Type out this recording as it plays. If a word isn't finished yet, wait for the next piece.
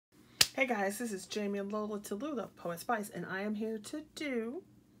Hey guys, this is Jamie and Lola Tallulah, Poetspice, and I am here to do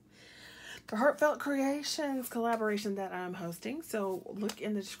the Heartfelt Creations collaboration that I'm hosting. So look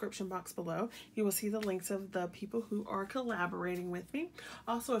in the description box below. You will see the links of the people who are collaborating with me.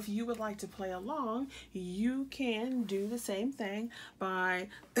 Also, if you would like to play along, you can do the same thing by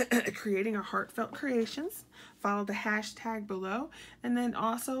creating a Heartfelt Creations. Follow the hashtag below, and then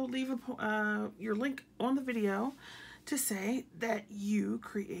also leave your link on the video to say that you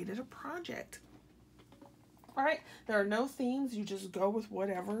created a project. All right, there are no themes. You just go with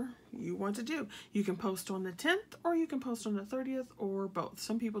whatever you want to do. You can post on the 10th or you can post on the 30th or both.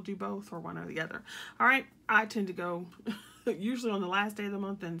 Some people do both or one or the other. All right, I tend to go usually on the last day of the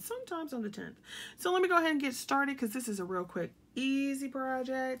month and sometimes on the 10th. So let me go ahead and get started because this is a real quick, easy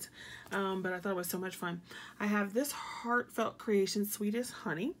project, but I thought it was so much fun. I have this Heartfelt Creation Sweet as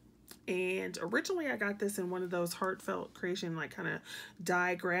Honey. And originally I got this in one of those Heartfelt Creation like kind of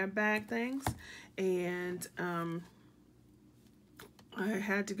die grab bag things, and I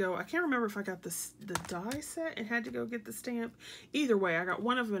had to go, I can't remember if I got the die set and had to go get the stamp. Either way, I got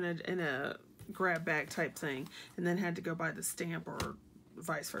one of them in a grab bag type thing and then had to go buy the stamp or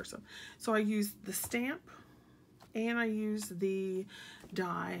vice versa. So I used the stamp and I used the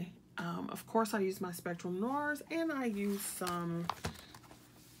die. Of course I used my Spectral Noirs, and I used some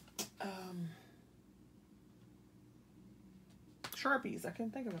Sharpies. I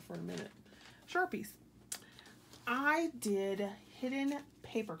couldn't think of it for a minute. Sharpies. I did hidden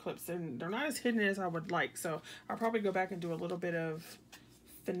paper clips, and they're not as hidden as I would like, so I'll probably go back and do a little bit of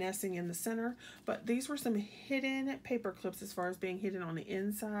finessing in the center, but these were some hidden paper clips as far as being hidden on the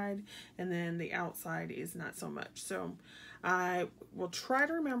inside, and then the outside is not so much. So I will try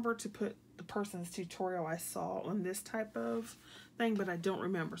to remember to put the person's tutorial I saw on this type of thing, but I don't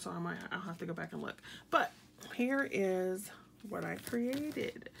remember, so I'll have to go back and look. But here is what I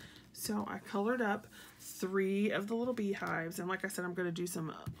created. So I colored up 3 of the little beehives, and like I said, I'm going to do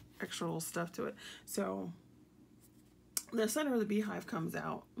some extra little stuff to it. So the center of the beehive comes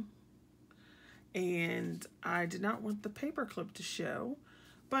out, and I did not want the paper clip to show,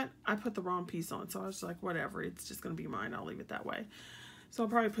 but I put the wrong piece on, so I was like, whatever, it's just going to be mine, I'll leave it that way. So I'll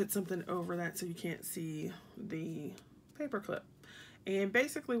probably put something over that so you can't see the paper clip. And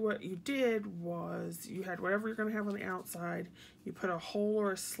basically what you did was you had whatever you're going to have on the outside, you put a hole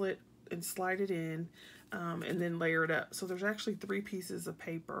or a slit and slide it in, and then layer it up. So there's actually 3 pieces of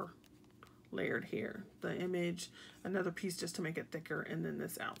paper layered here. The image, another piece just to make it thicker, and then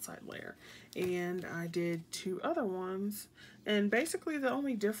this outside layer. And I did 2 other ones, and basically the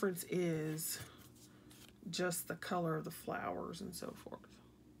only difference is just the color of the flowers and so forth.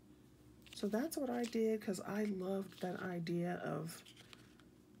 So that's what I did because I loved that idea of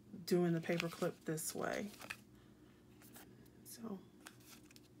doing the paper clip this way. So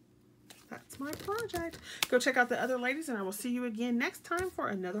that's my project. Go check out the other ladies, and I will see you again next time for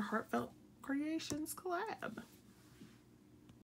another Heartfelt Creations collab.